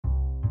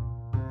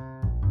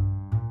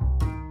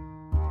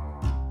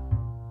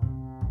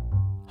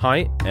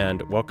Hi,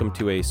 and welcome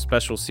to a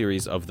special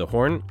series of The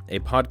Horn, a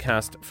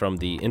podcast from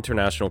the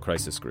International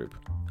Crisis Group.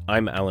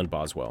 I'm Alan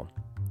Boswell.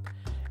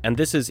 And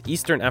this is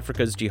Eastern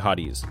Africa's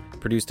Jihadis,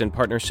 produced in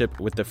partnership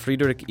with the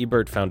Friedrich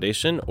Ebert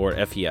Foundation, or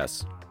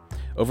FES.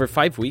 Over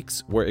 5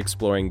 weeks, we're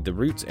exploring the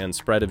roots and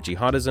spread of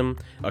jihadism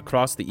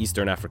across the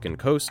Eastern African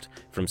coast,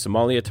 from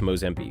Somalia to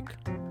Mozambique.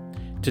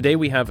 Today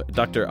we have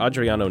Dr.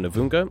 Adriano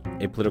Navunga,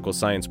 a political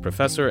science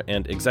professor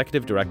and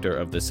executive director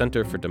of the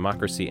Center for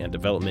Democracy and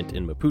Development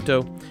in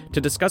Maputo, to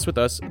discuss with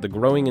us the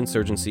growing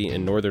insurgency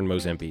in northern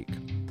Mozambique.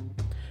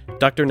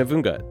 Dr.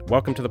 Navunga,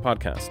 welcome to the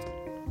podcast.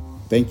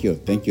 Thank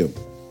you.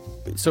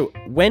 So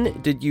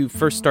when did you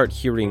first start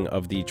hearing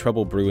of the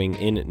trouble brewing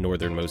in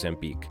northern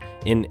Mozambique,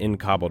 in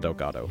Cabo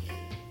Delgado?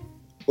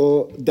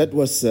 Oh, that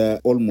was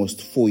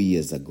almost 4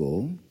 years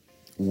ago,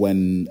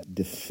 when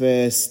the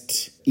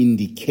first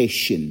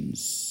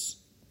indications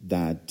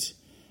that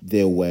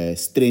there were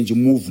strange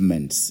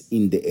movements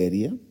in the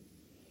area.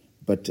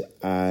 But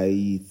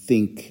I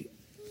think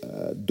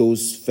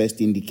those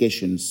first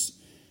indications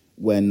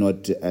were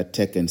not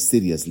taken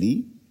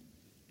seriously.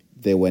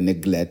 They were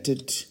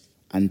neglected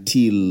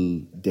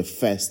until the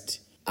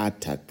first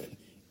attack,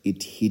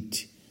 it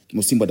hit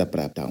Musimbo da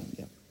Praia town.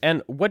 Yeah.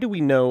 And what do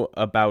we know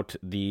about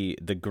the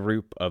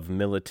group of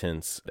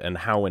militants and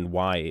how and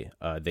why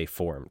they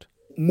formed?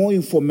 More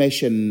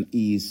information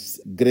is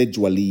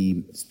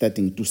gradually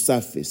starting to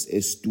surface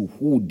as to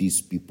who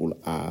these people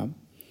are.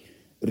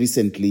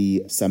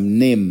 Recently, some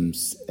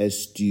names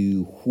as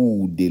to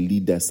who the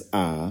leaders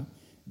are,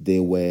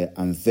 they were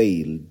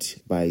unveiled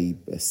by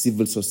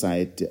civil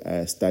society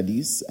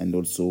studies and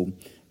also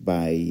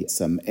by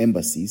some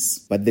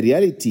embassies. But the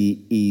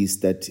reality is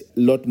that a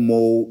lot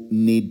more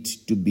need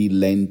to be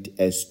learned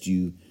as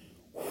to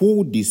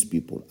who these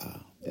people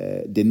are.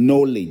 The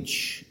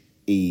knowledge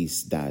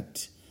is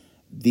that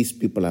these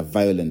people are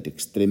violent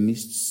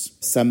extremists.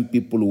 Some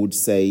people would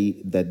say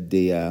that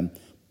they are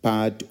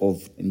part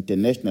of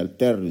international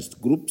terrorist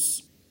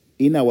groups.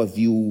 In our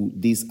view,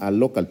 these are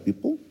local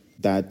people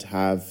that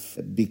have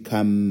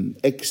become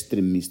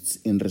extremists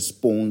in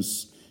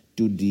response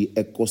to the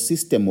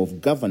ecosystem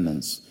of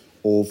governance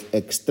of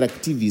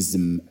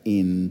extractivism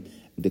in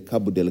the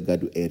Cabo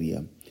Delgado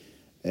area.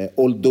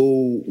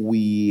 Although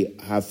we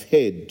have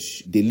heard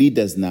the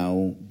leaders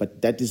now,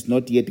 but that is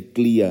not yet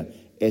clear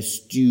as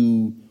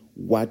to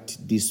what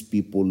these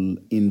people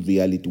in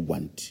reality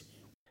want.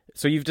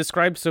 So you've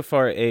described so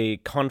far a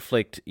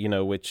conflict,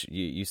 which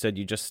you said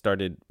you just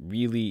started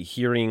really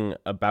hearing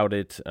about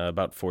it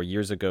about 4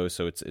 years ago.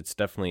 So it's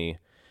definitely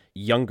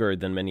younger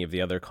than many of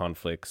the other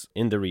conflicts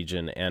in the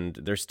region. And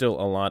there's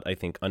still a lot, I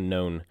think,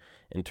 unknown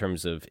in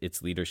terms of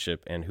its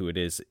leadership and who it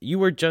is. You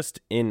were just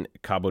in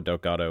Cabo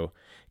Delgado.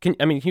 Can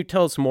you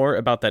tell us more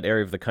about that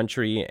area of the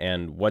country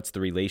and what's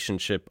the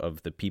relationship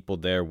of the people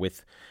there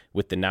with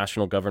the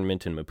national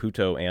government in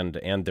Maputo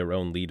and their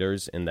own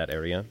leaders in that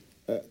area?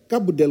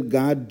 Cabo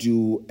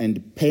Delgado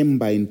and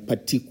Pemba in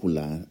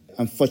particular,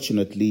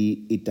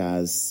 unfortunately, it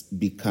has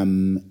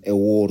become a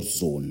war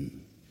zone.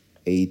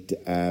 It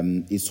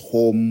is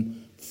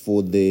home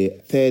for the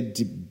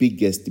third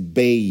biggest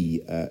bay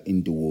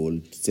in the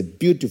world. It's a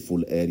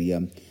beautiful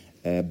area,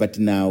 but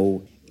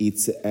now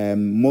it's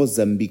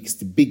Mozambique's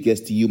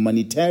biggest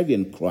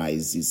humanitarian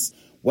crisis.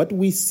 What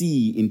we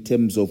see in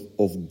terms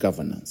of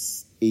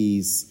governance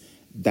is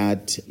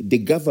that the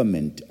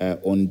government,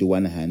 on the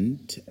one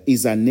hand,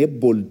 is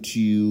unable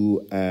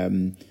to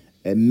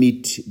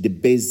meet the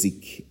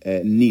basic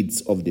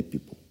needs of the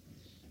people.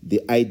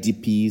 The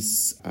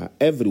IDPs are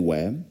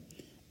everywhere,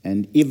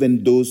 and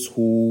even those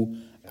who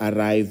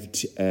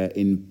arrived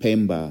in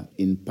Pemba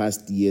in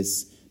past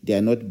years, they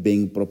are not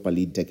being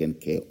properly taken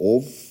care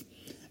of.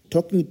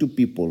 Talking to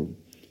people,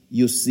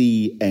 you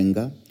see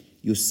anger,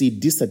 you see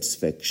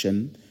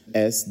dissatisfaction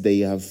as they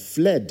have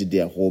fled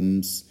their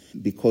homes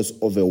because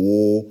of a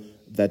war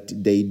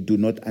that they do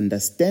not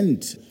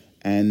understand.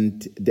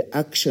 And the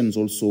actions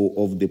also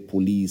of the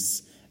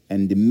police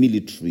and the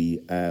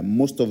military,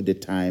 most of the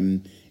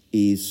time,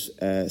 is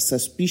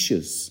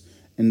suspicious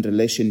in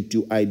relation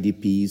to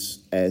IDPs,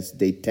 as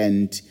they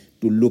tend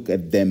to look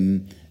at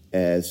them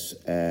as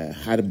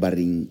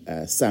harboring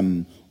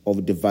some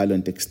of the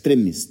violent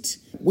extremists,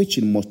 which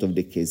in most of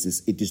the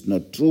cases it is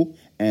not true.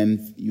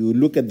 And you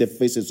look at the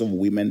faces of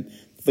women,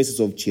 faces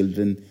of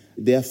children,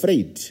 they're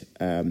afraid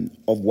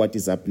of what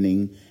is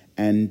happening,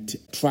 and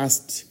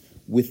trust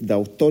with the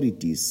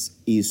authorities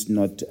is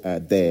not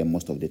there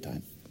most of the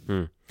time.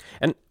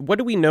 And what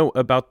do we know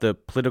about the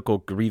political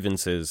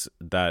grievances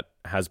that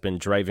has been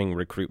driving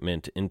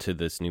recruitment into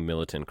this new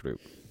militant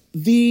group?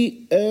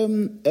 The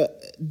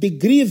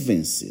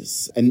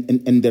grievances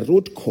and the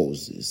root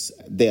causes,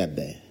 they are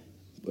there.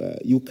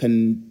 You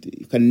can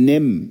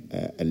name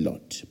a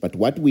lot, but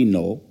what we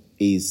know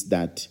is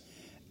that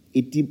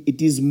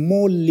it is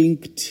more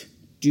linked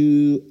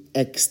to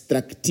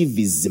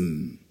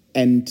extractivism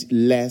and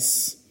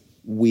less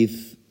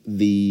with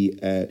the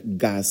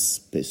gas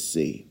per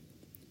se.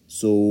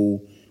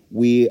 So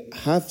we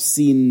have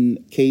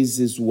seen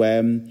cases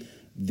where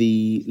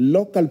the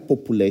local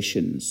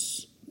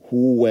populations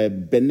who were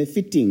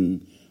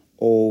benefiting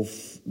of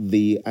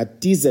the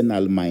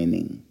artisanal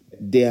mining.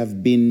 They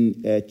have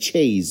been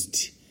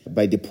chased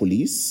by the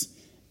police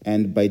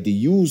and by the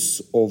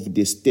use of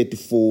the state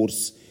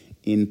force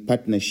in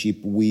partnership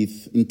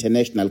with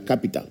international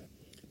capital.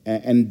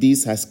 And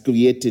this has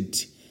created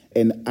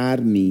an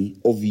army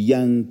of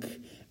young,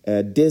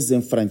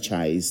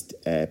 disenfranchised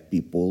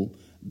people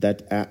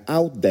that are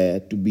out there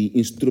to be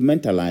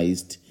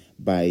instrumentalized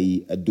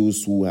by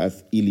those who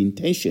have ill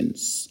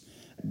intentions.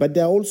 But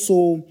there are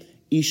also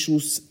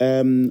issues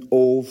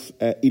of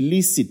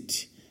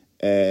illicit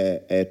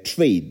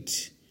trade,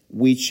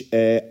 which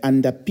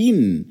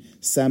underpin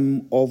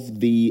some of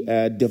the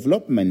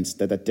developments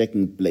that are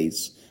taking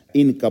place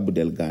in Cabo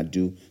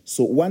Delgado.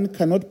 So one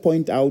cannot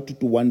point out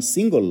to one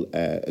single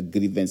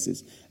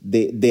grievances.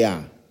 They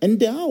are. And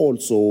there are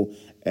also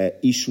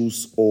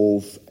issues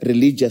of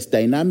religious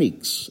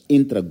dynamics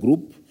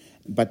intra-group,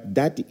 but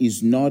that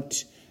is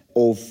not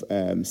of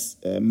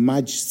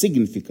much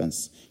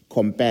significance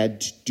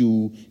compared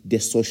to the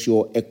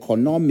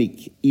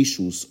socio-economic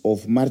issues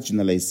of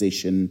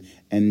marginalization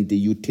and the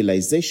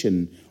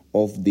utilization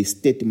of the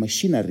state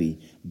machinery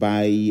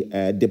by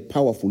the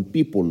powerful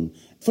people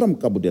from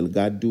Cabo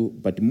Delgado,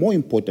 but more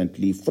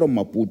importantly from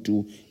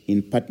Maputo,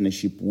 in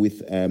partnership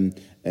with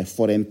a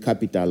foreign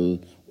capital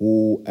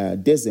who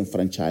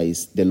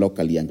disenfranchise the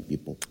local young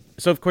people.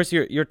 So, of course,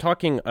 you're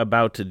talking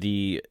about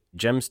the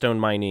gemstone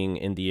mining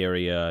in the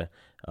area,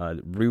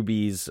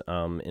 rubies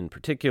in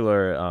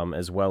particular,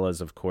 as well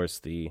as, of course,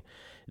 the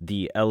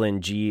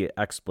LNG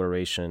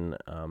exploration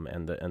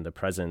and the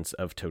presence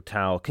of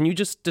Total. Can you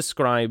just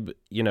describe,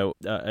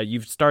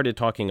 you've started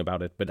talking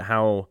about it, but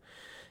how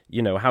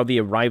the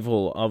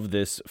arrival of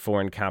this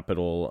foreign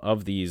capital,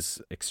 of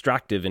these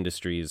extractive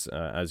industries,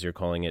 as you're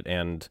calling it,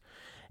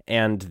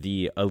 and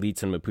the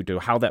elites in Maputo,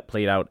 how that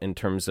played out in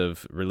terms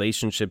of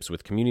relationships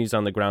with communities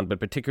on the ground, but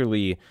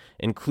particularly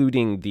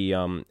including the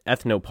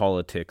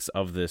ethnopolitics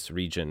of this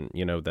region,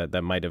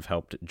 that might have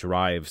helped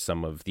drive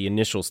some of the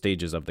initial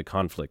stages of the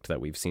conflict that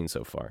we've seen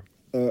so far.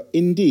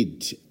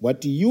 Indeed,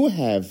 what you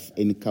have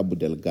in Cabo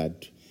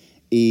Delgado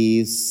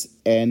is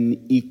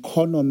an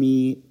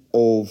economy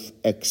of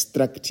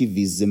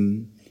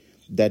extractivism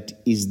that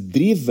is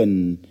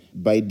driven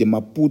by the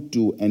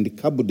Maputo and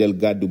Cabo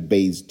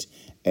Delgado-based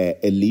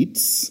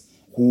elites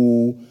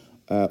who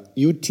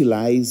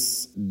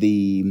utilize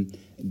the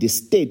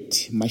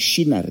state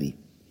machinery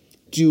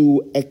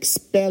to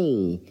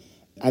expel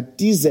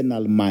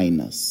artisanal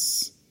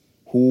miners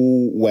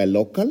who were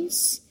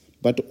locals,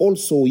 but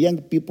also young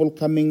people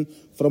coming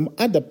from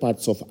other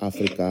parts of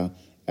Africa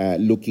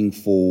looking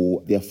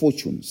for their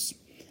fortunes.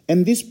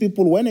 And these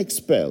people, when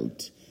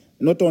expelled,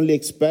 not only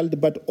expelled,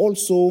 but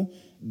also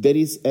there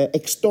is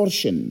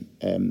extortion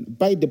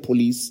by the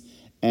police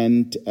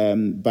and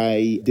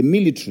by the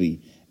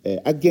military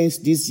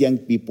against these young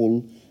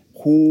people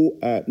who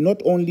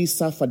not only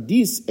suffer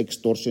these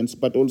extortions,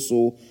 but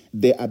also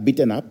they are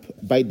beaten up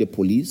by the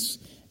police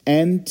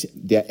and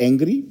they're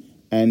angry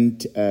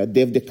and they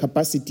have the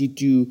capacity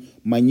to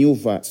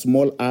maneuver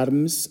small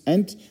arms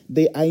and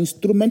they are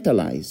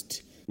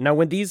instrumentalized. Now,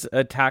 when these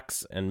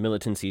attacks and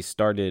militancy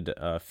started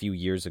a few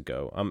years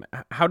ago,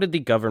 how did the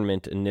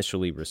government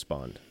initially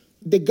respond?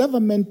 The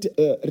government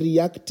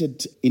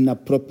reacted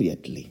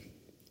inappropriately.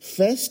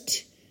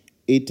 First,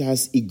 it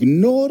has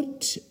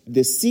ignored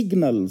the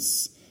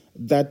signals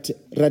that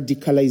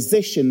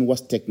radicalization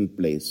was taking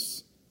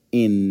place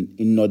in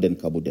northern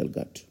Cabo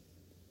Delgado.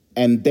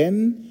 And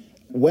then,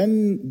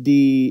 when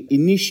the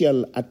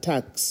initial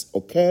attacks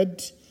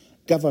occurred,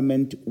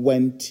 government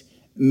went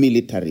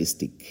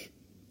militaristic.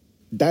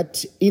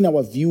 That, in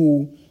our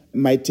view,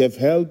 might have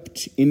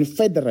helped in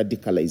further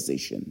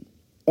radicalization.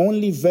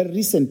 Only very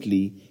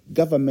recently,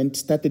 government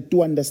started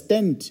to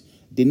understand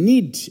the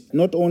need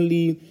not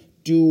only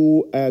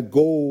to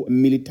go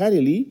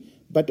militarily,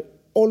 but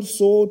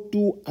also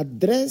to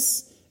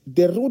address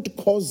the root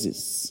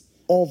causes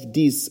of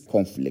this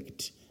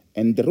conflict.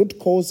 And the root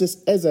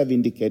causes, as I've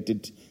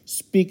indicated,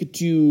 speak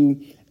to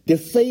the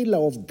failure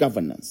of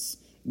governance,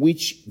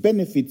 which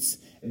benefits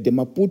the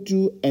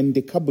Maputo and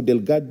the Cabo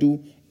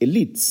Delgado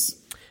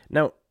elites.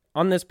 Now,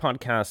 on this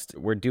podcast,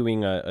 we're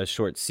doing a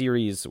short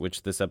series,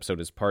 which this episode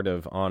is part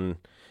of, on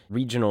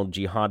regional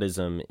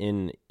jihadism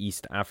in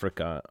East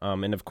Africa.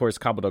 And of course,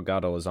 Cabo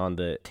Delgado is on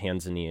the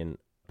Tanzanian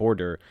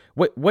border.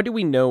 What do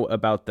we know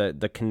about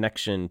the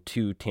connection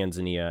to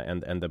Tanzania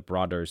and the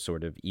broader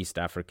sort of East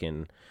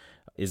African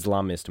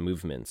Islamist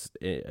movements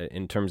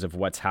in terms of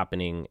what's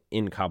happening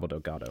in Cabo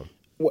Delgado?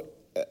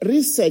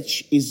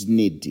 Research is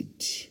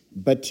needed,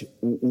 but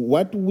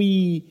what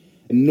we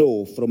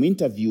know from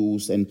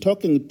interviews and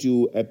talking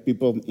to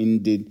people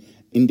in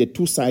the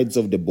two sides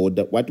of the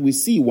border, what we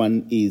see,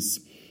 one is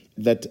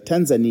that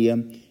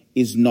Tanzania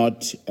is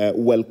not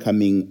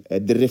welcoming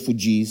the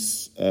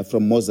refugees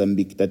from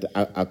Mozambique that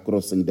are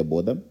crossing the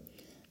border,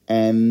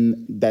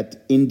 and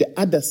that in the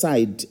other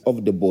side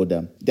of the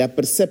border, there are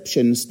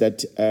perceptions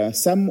that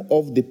some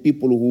of the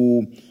people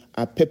who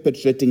are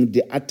perpetrating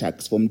the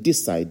attacks from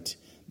this side,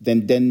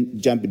 then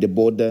jump the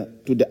border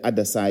to the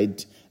other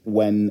side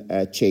when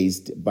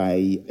chased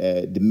by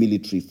the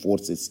military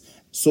forces.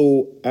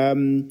 So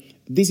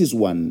this is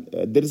one.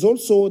 There is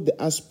also the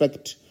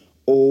aspect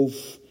of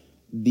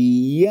the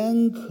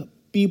young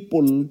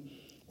people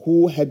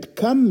who had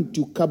come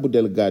to Cabo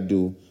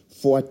Delgado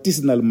for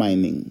artisanal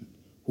mining,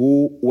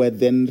 who were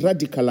then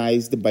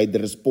radicalized by the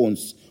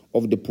response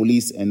of the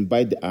police and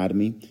by the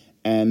army.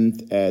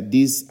 And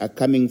these are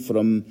coming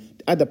from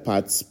other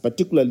parts,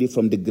 particularly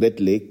from the Great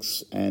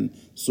Lakes. And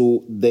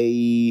so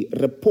the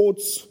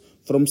reports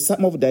from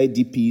some of the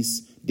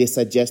IDPs, they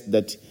suggest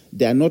that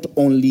they are not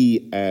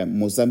only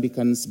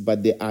Mozambicans,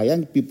 but they are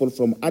young people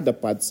from other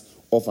parts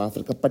of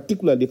Africa,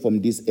 particularly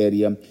from this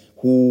area,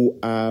 who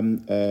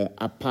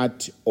are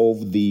part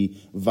of the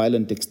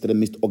violent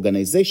extremist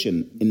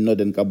organization in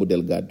northern Cabo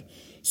Delgado.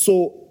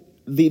 So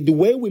the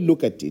way we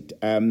look at it,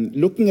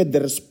 looking at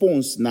the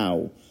response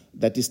now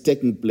that is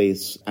taking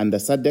place under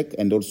SADC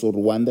and also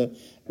Rwanda,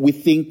 we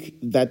think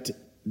that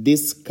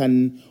this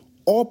can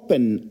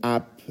open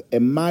up a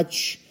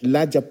much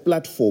larger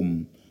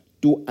platform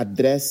to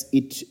address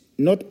it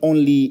not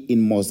only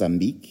in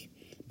Mozambique,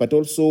 but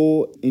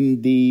also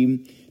in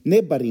the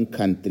neighboring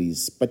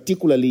countries,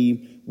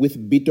 particularly with a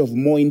bit of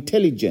more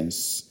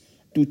intelligence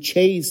to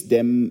chase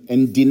them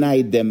and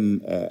deny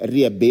them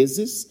real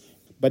bases.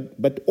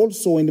 But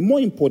also, and more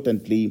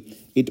importantly,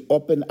 it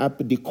opened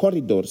up the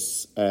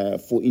corridors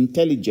for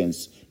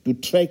intelligence to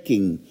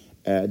tracking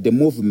the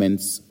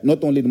movements,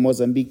 not only in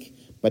Mozambique,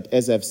 but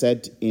as I've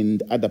said, in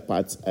other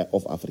parts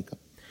of Africa.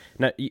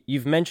 Now,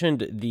 you've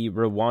mentioned the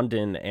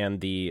Rwandan and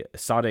the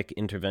SADC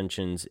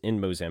interventions in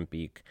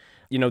Mozambique.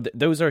 You know,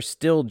 those are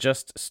still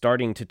just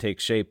starting to take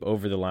shape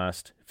over the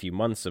last few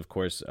months, of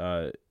course.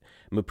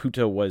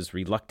 Maputo was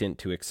reluctant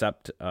to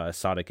accept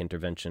SADC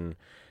intervention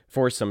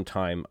for some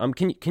time.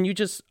 Can you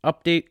just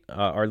update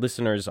our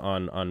listeners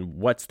on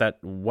what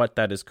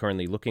that is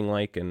currently looking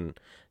like? And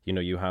you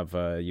know, you have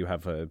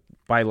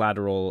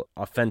bilateral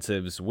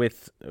offensives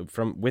with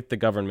the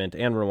government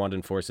and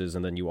Rwandan forces,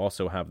 and then you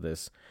also have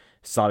this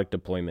SADC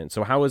deployment.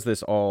 So how is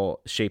this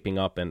all shaping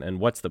up, and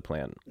what's the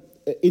plan?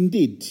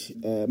 Indeed,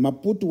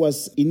 Maputo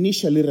was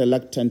initially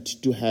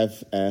reluctant to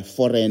have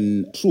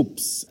foreign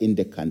troops in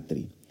the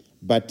country,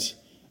 but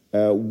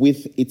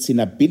with its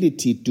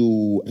inability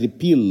to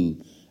repel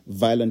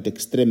violent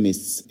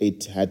extremists,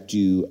 it had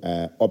to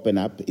open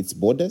up its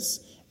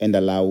borders and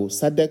allow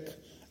SADC,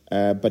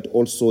 but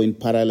also in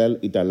parallel,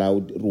 it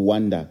allowed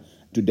Rwanda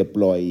to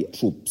deploy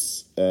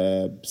troops.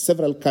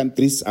 Several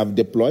countries have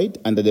deployed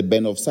under the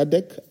ban of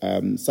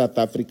SADC, South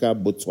Africa,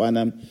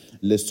 Botswana,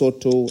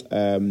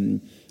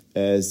 Lesotho,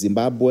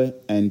 Zimbabwe,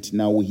 and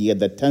now we hear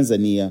that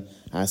Tanzania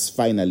has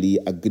finally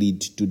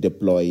agreed to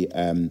deploy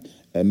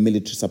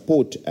military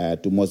support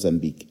to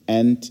Mozambique.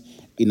 And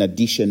in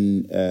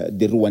addition,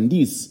 the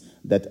Rwandese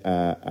that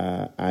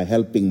are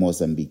helping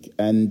Mozambique.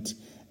 And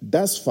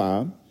thus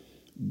far,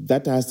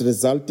 that has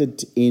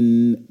resulted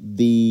in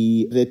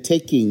the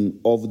retaking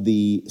of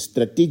the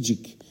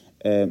strategic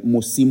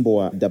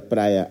Musimboa da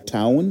Praia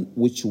town,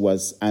 which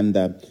was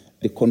under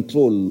the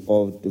control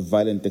of the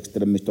violent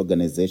extremist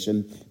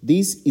organization.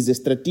 This is a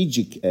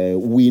strategic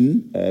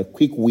win, a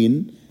quick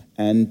win,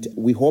 and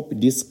we hope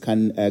this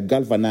can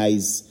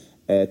galvanize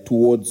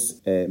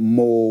towards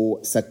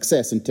more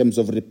success in terms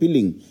of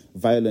repelling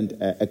violent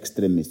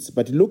extremists.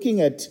 But looking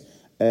at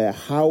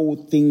how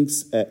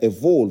things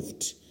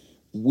evolved,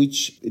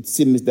 which it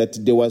seems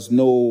that there was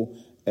no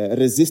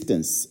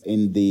resistance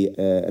in the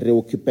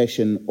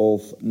reoccupation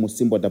of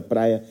Musimboa da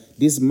Praia,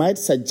 this might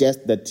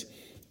suggest that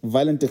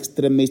violent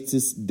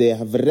extremists, they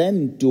have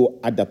run to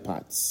other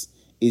parts.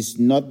 It's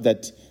not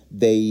that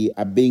they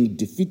are being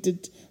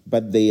defeated,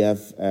 but they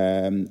have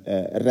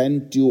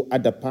run to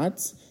other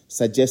parts,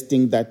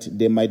 suggesting that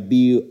they might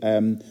be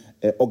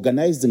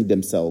organizing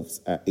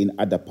themselves in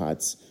other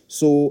parts.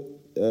 So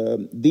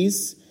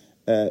this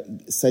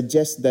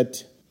suggests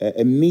that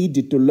a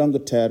mid to longer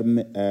term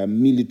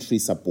military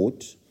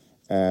support,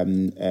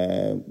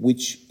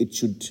 which it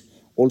should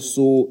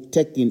also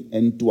take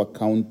into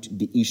account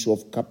the issue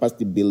of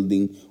capacity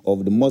building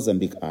of the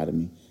Mozambique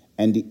army,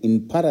 and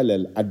in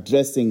parallel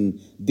addressing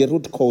the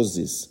root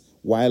causes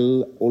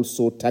while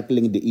also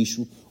tackling the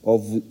issue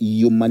of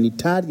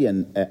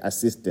humanitarian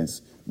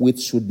assistance, which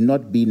should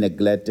not be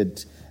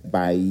neglected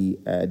by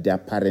the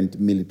apparent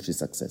military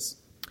success.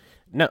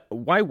 Now,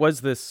 why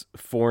was this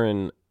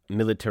foreign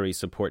military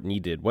support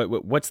needed?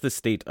 What's the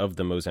state of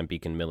the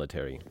Mozambican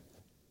military?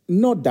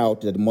 No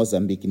doubt that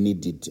Mozambique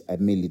needed a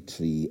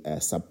military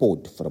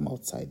support from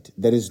outside.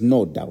 There is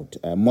no doubt.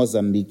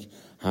 Mozambique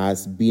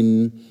has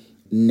been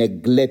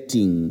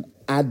neglecting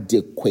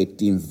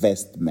adequate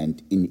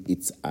investment in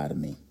its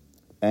army.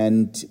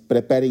 And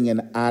preparing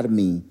an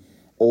army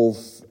of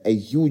a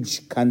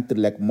huge country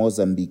like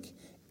Mozambique,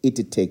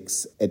 it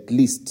takes at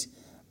least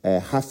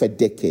half a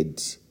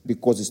decade,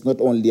 because it's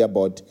not only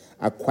about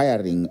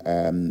acquiring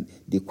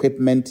the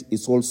equipment,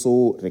 it's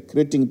also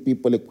recruiting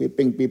people,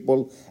 equipping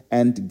people,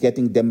 and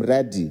getting them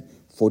ready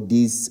for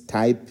this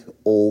type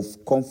of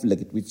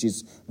conflict, which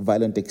is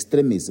violent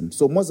extremism.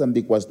 So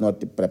Mozambique was not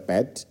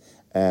prepared,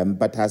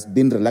 but has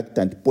been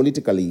reluctant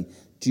politically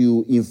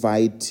to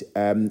invite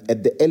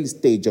at the early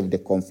stage of the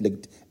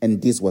conflict,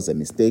 and this was a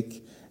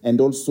mistake.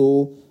 And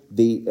also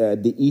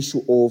the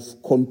issue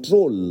of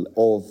control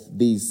of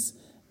this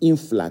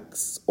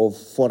influx of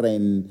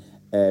foreign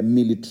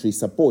military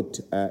support,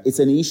 it's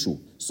an issue.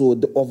 So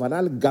the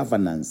overall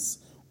governance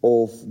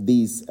of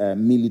this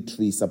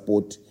military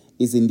support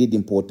is indeed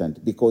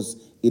important, because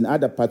in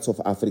other parts of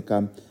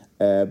Africa,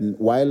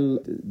 while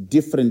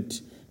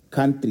different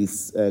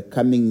countries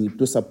coming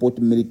to support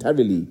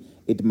militarily,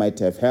 it might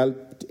have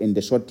helped in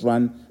the short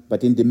run,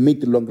 but in the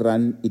mid-long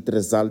run, it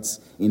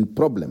results in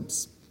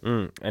problems.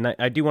 And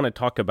I do want to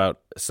talk about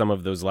some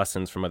of those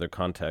lessons from other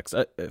contexts.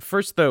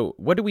 First, though,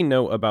 what do we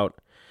know about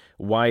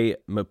why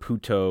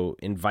Maputo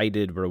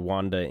invited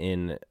Rwanda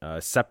in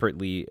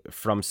separately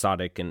from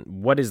SADC, and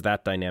what is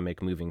that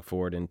dynamic moving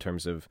forward in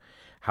terms of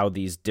how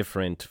these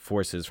different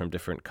forces from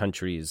different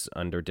countries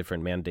under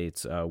different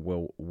mandates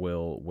will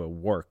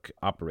work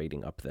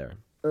operating up there?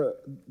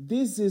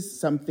 This is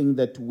something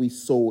that we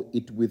saw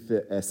it with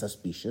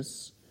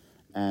suspicious,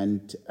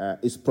 and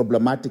is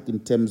problematic in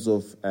terms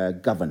of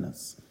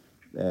governance,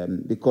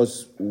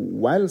 because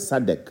while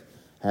SADC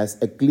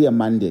has a clear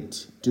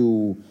mandate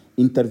to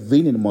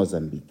intervene in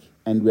Mozambique,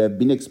 and we have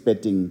been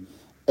expecting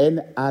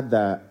any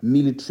other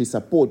military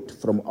support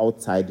from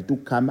outside to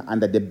come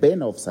under the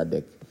banner of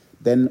SADC,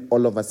 then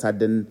all of a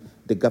sudden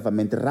the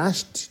government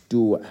rushed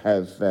to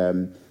have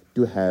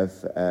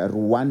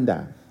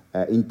Rwanda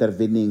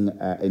intervening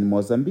in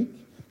Mozambique.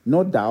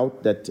 No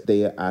doubt that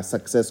they are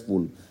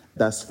successful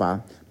thus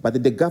far,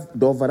 but the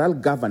overall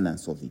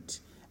governance of it,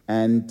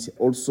 and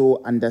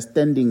also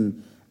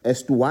understanding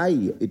as to why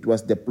it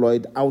was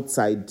deployed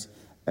outside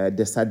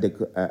the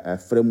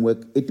SADC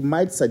framework, it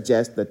might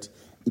suggest that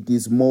it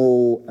is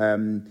more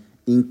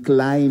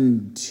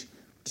inclined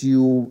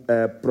to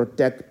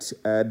protect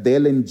the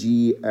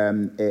LNG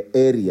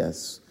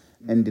areas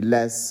and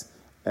less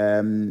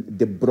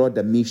the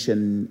broader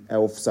mission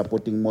of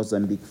supporting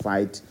Mozambique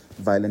fight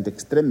violent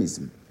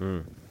extremism.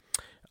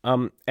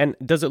 And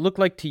does it look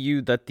like to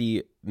you that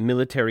the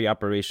military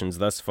operations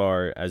thus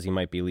far, as you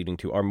might be leading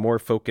to, are more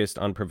focused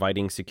on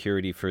providing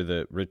security for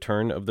the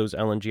return of those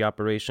LNG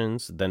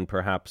operations than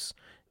perhaps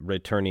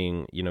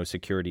returning,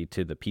 security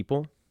to the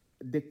people?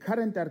 The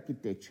current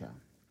architecture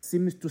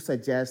seems to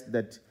suggest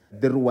that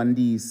the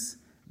Rwandese,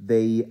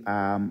 they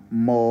are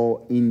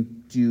more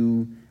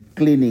into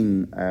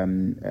cleaning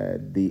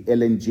the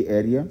LNG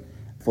area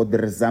for the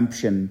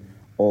resumption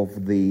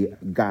of the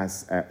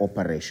gas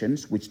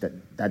operations, which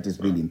that is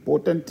really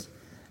important.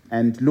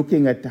 And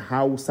looking at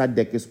how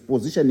SADC is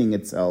positioning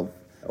itself,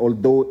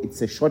 although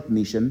it's a short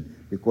mission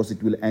because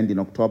it will end in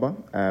October,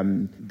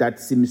 that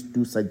seems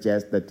to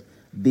suggest that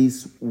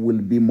this will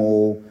be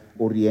more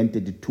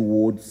oriented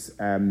towards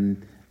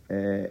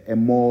a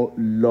more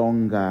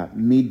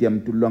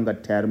medium to longer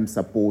term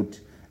support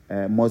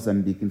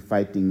Mozambique in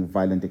fighting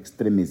violent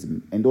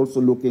extremism, and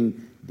also looking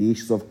the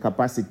issues of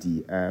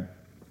capacity,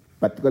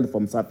 particularly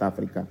from South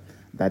Africa,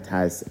 that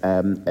has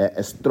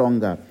a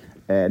stronger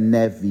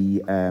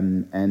navy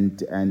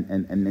and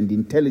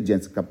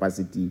intelligence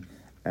capacity.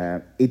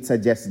 It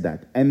suggests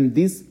that, and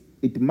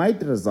it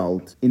might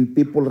result in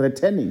people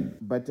returning,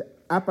 but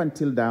up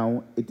until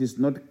now, it is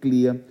not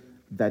clear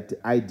that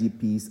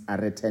IDPs are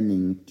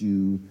returning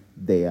to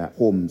their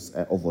homes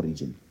of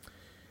origin.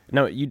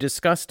 Now, you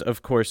discussed,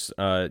 of course,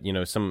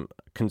 some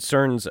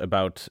concerns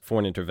about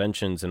foreign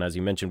interventions, and as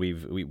you mentioned,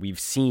 we've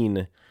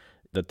seen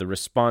that the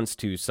response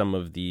to some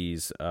of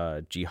these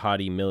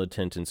jihadi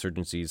militant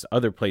insurgencies,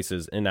 other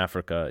places in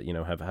Africa,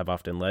 have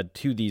often led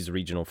to these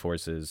regional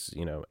forces,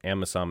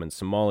 AMISOM in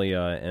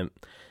Somalia and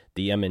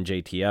the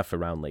MNJTF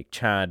around Lake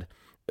Chad.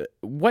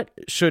 What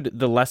should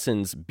the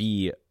lessons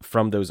be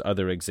from those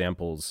other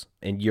examples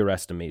in your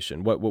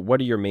estimation? What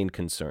are your main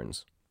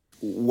concerns?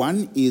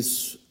 One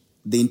is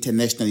the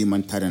international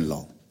humanitarian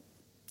law,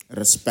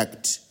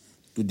 respect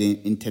to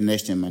the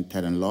international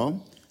humanitarian law,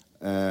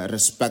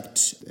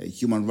 respect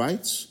human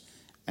rights,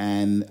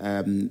 and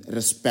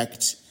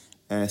respect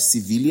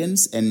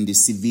civilians and the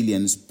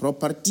civilians'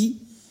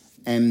 property,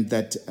 and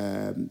that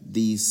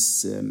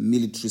this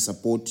military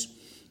support,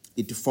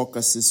 it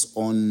focuses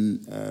on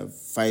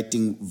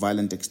fighting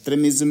violent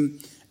extremism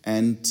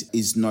and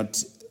is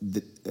not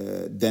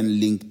then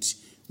linked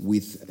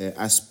with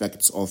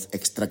aspects of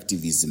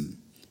extractivism.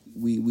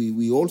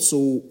 We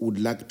also would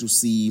like to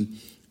see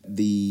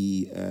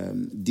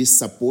this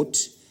support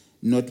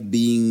not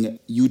being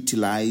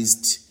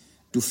utilized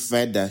to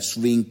further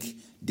shrink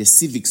the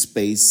civic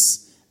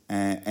space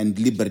and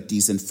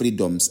liberties and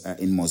freedoms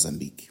in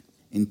Mozambique,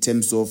 in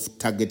terms of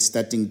targets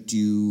starting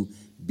to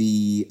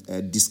be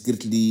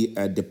discreetly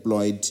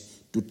deployed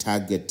to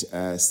target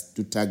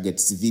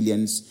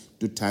civilians,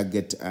 to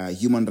target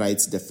human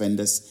rights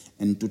defenders,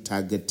 and to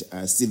target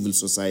civil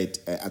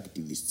society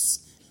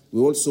activists.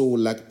 We also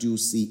would like to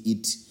see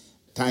it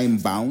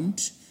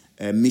time-bound,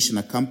 mission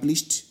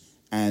accomplished,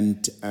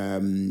 and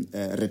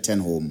return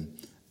home.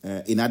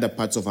 In other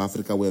parts of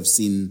Africa, we have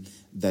seen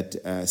that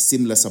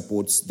similar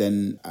supports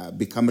then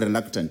become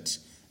reluctant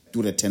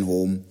to return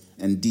home,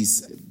 and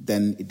this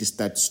then it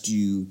starts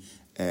to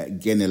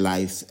gain a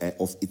life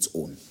of its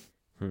own.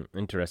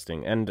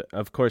 Interesting. And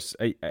of course,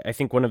 I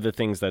think one of the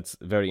things that's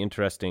very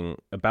interesting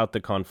about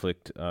the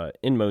conflict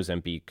in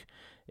Mozambique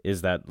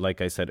is that,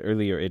 like I said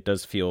earlier, it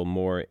does feel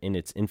more in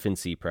its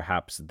infancy,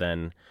 perhaps,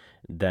 than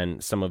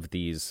some of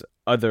these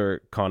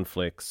other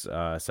conflicts,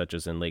 such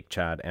as in Lake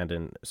Chad and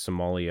in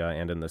Somalia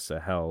and in the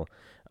Sahel.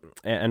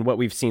 And what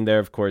we've seen there,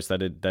 of course,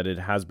 that it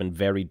has been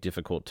very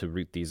difficult to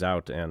root these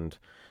out, and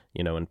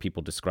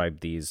people describe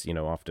these,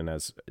 often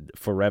as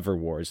forever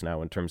wars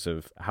now in terms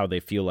of how they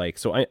feel like.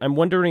 So I'm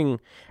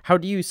wondering, how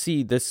do you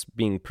see this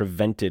being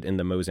prevented in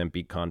the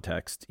Mozambique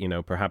context?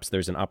 Perhaps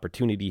there's an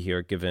opportunity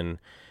here, given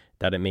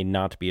that it may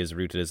not be as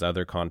rooted as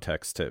other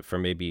contexts, for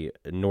maybe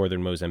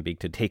northern Mozambique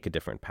to take a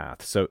different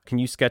path. So can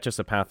you sketch us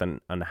a path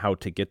on how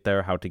to get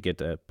there, how to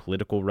get a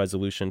political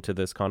resolution to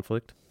this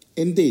conflict?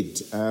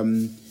 Indeed.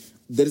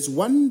 There is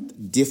one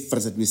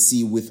difference that we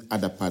see with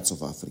other parts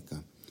of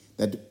Africa,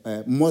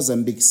 that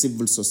Mozambique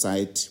civil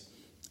society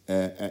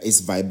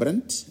is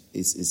vibrant,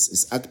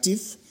 is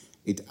active,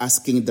 it's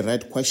asking the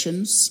right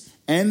questions,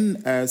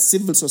 and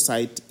civil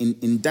society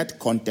in that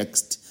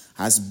context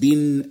has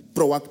been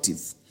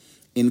proactive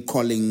in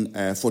calling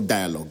for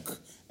dialogue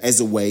as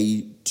a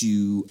way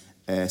to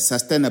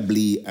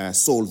sustainably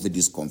solve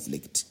this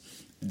conflict.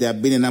 There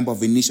have been a number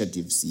of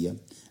initiatives here,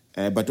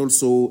 but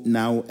also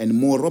now and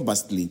more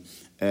robustly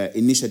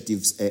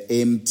initiatives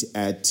aimed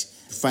at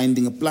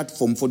finding a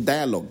platform for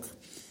dialogue,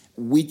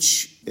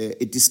 which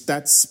it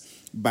starts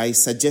by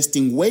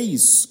suggesting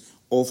ways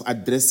of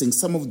addressing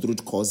some of the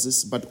root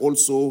causes, but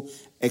also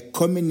a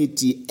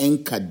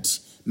community-anchored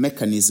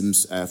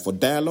mechanisms for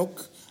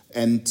dialogue,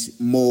 and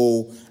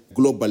more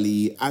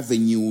globally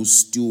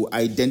avenues to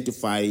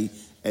identify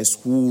as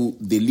who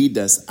the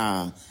leaders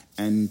are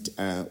and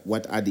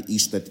what are the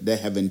issues that they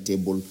have on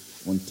table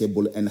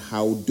and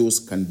how those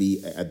can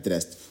be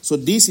addressed. So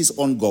this is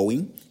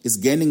ongoing, it's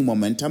gaining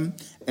momentum,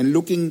 and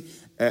looking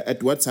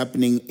at what's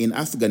happening in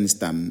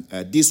Afghanistan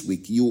this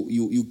week,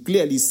 you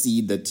clearly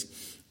see that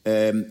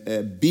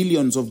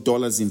billions of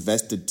dollars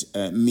invested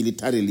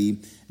militarily,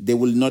 they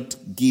will not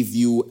give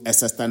you a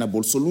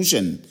sustainable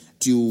solution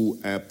to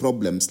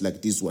problems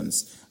like these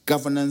ones.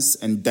 Governance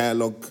and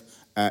dialogue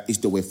is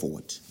the way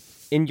forward.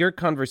 In your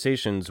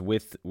conversations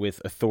with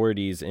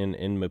authorities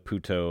in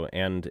Maputo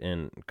and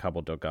in Cabo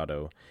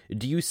Delgado,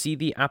 do you see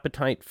the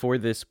appetite for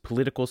this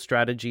political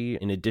strategy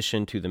in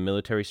addition to the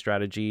military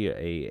strategy,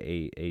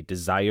 a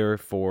desire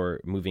for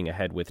moving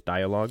ahead with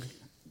dialogue?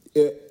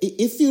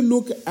 If you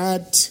look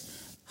at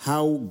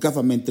how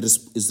government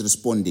is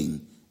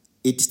responding,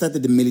 it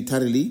started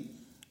militarily,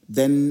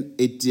 then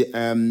it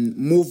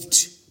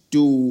moved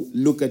to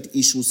look at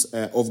issues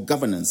of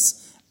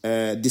governance,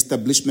 the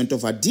establishment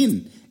of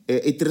ADIN.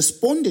 It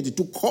responded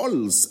to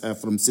calls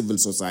from civil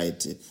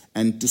society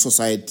and to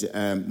society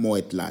more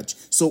at large.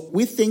 So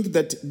we think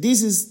that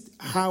this is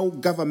how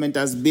government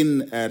has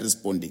been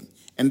responding,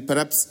 and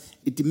perhaps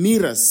it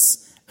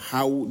mirrors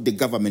how the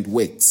government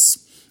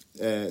works.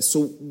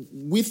 So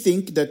we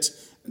think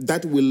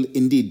that will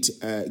indeed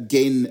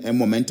gain a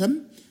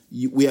momentum.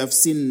 We have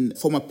seen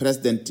former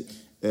President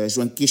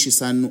Juan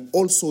Kishisan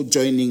also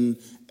joining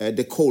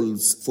the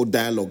calls for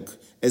dialogue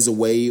as a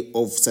way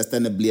of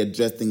sustainably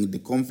addressing the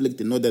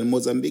conflict in northern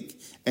Mozambique.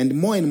 And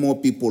more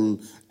people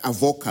are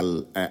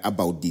vocal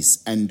about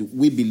this. And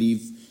we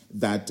believe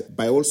that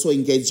by also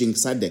engaging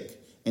SADC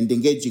and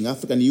engaging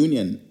African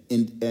Union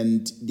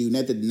and the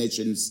United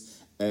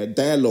Nations,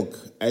 dialogue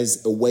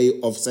as a way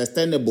of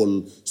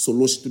sustainable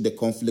solution to the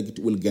conflict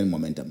will gain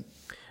momentum.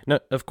 Now,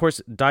 of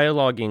course,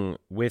 dialoguing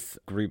with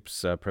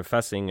groups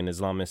professing an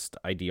Islamist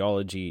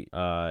ideology,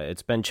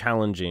 it's been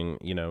challenging,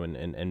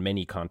 in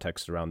many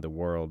contexts around the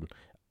world.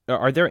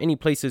 Are there any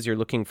places you're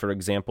looking for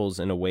examples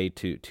in a way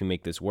to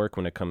make this work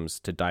when it comes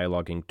to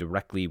dialoguing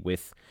directly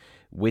with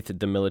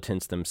the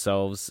militants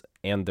themselves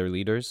and their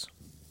leaders?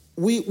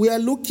 We are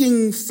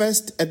looking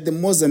first at the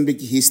Mozambique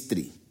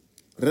history.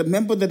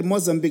 Remember that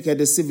Mozambique had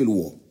a civil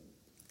war.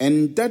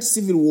 And that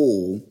civil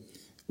war,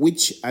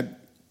 which had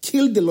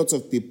killed lots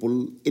of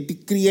people,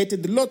 it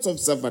created lots of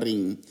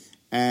suffering,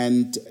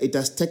 and it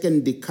has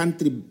taken the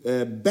country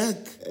back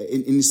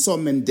in so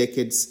many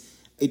decades.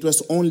 It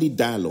was only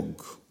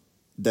dialogue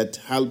that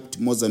helped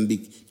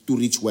Mozambique to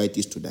reach where it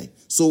is today.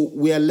 So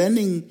we are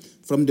learning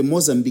from the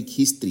Mozambique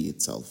history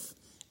itself.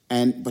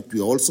 But we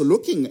are also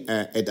looking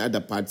at other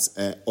parts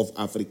of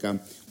Africa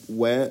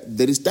where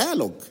there is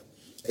dialogue.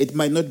 It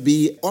might not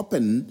be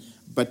open,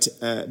 but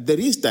there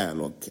is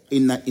dialogue.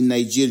 In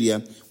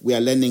Nigeria, we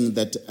are learning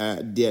that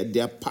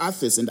there are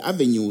paths and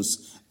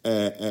avenues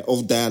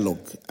of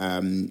dialogue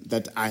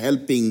that are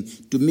helping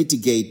to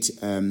mitigate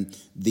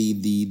the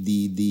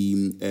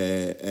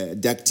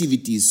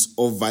activities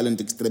of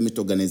violent extremist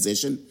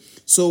organization.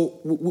 So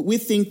we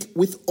think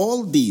with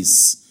all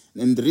these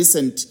and the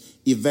recent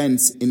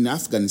events in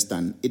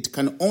Afghanistan, it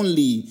can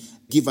only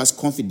give us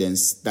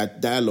confidence that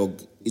dialogue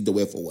is the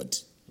way forward.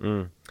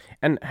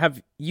 And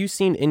have you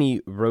seen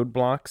any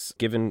roadblocks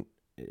given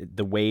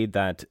the way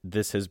that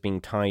this is being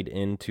tied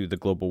into the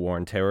global war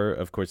on terror?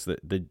 Of course,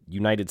 the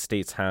United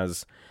States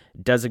has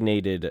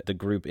designated the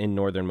group in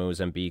northern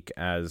Mozambique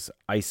as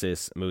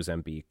ISIS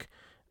Mozambique.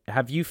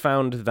 Have you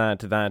found that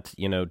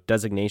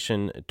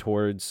designation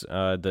towards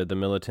the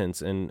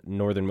militants in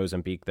northern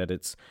Mozambique, that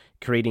it's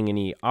creating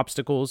any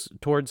obstacles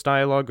towards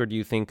dialogue, or do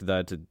you think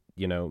that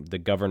the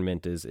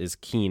government is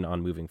keen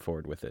on moving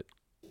forward with it?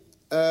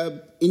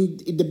 In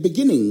the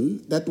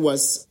beginning, that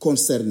was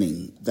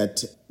concerning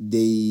that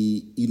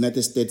the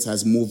United States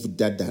has moved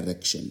that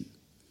direction.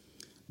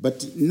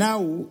 But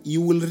now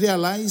you will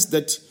realize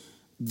that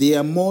there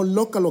are more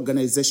local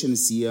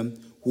organizations here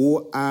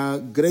who are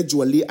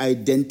gradually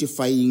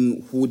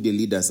identifying who the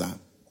leaders are.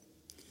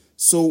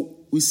 So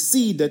we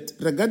see that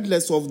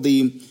regardless of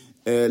the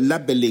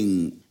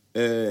labeling,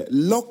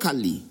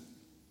 locally,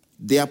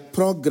 there are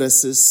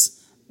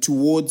progresses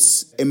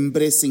towards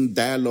embracing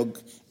dialogue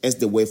as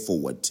the way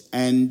forward.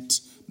 And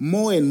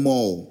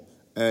more,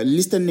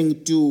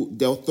 listening to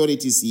the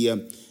authorities here,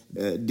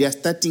 they are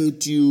starting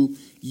to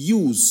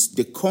use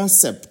the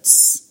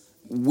concepts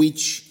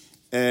which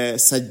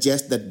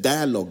suggest that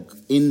dialogue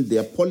in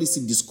their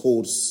policy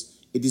discourse,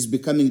 it is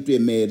becoming to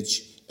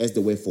emerge as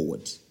the way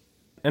forward.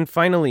 And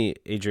finally,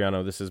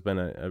 Adriano, this has been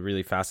a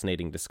really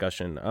fascinating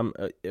discussion.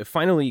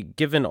 Finally,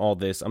 given all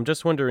this, I'm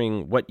just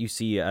wondering what you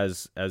see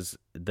as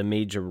the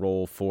major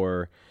role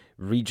for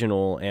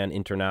regional and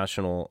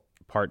international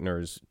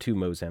partners to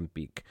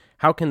Mozambique.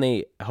 How can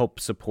they help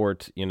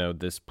support,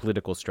 this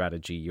political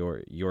strategy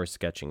you're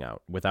sketching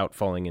out without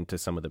falling into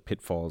some of the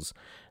pitfalls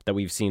that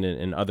we've seen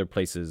in other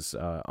places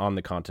on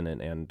the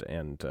continent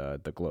and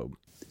the globe?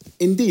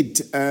 Indeed,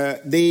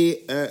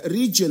 the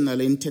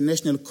regional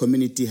international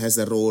community has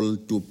a role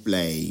to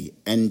play,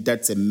 and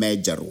that's a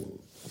major role.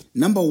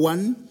 Number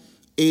one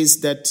is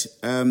that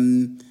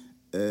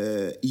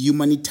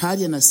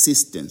humanitarian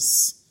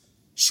assistance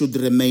should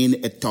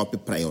remain a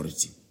top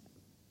priority.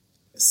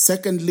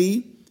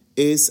 Secondly,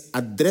 is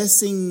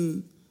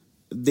addressing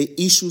the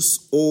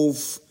issues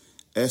of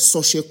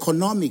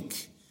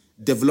socioeconomic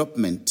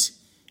development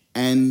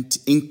and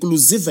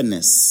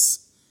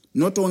inclusiveness,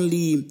 not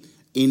only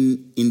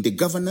in the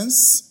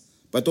governance,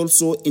 but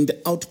also in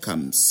the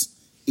outcomes,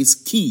 is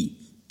key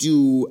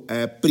to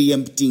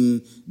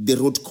preempting the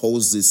root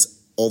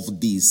causes of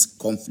this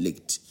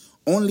conflict.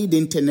 Only the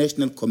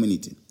international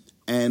community,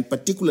 and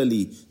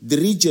particularly the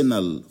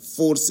regional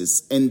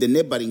forces and the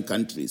neighboring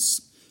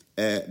countries,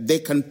 they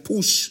can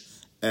push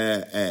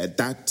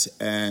that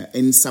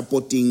in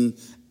supporting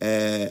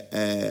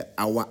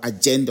our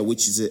agenda,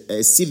 which is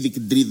a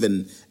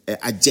civic-driven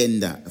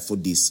agenda for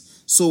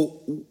this.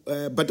 So,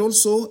 but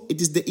also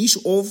it is the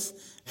issue of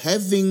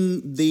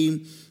having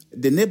the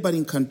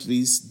neighboring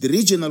countries, the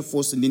regional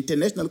force and the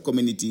international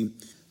community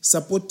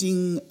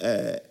supporting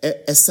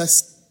a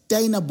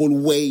sustainable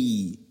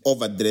way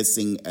of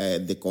addressing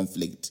the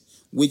conflict,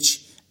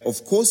 which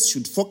of course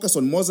should focus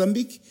on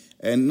Mozambique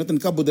and not in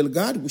Cabo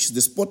Delgado, which is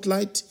the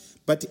spotlight,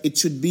 but it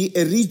should be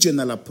a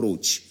regional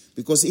approach,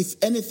 because if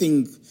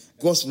anything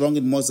goes wrong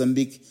in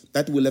Mozambique,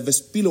 that will have a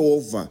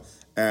spillover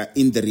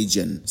in the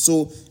region.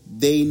 So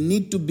they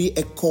need to be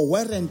a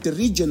coherent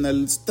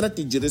regional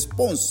strategy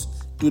response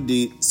to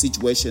the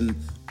situation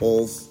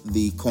of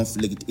the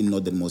conflict in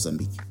northern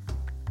Mozambique.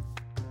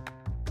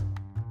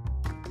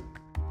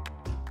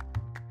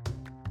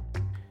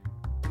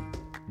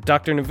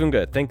 Dr.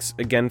 Nvunga, thanks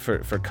again for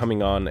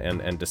coming on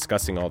and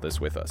discussing all this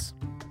with us.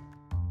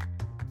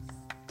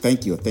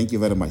 Thank you. Thank you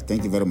very much.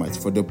 Thank you very much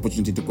for the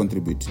opportunity to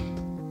contribute.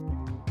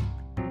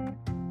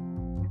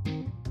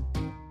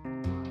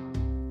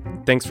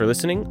 Thanks for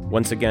listening.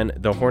 Once again,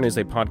 The Horn is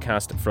a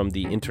podcast from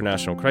the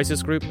International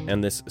Crisis Group,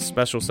 and this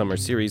special summer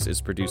series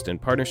is produced in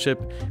partnership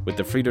with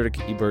the Friedrich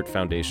Ebert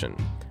Foundation.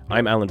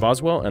 I'm Alan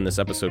Boswell, and this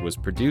episode was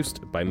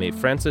produced by Mae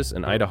Francis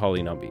and Ida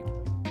Holly Nambi.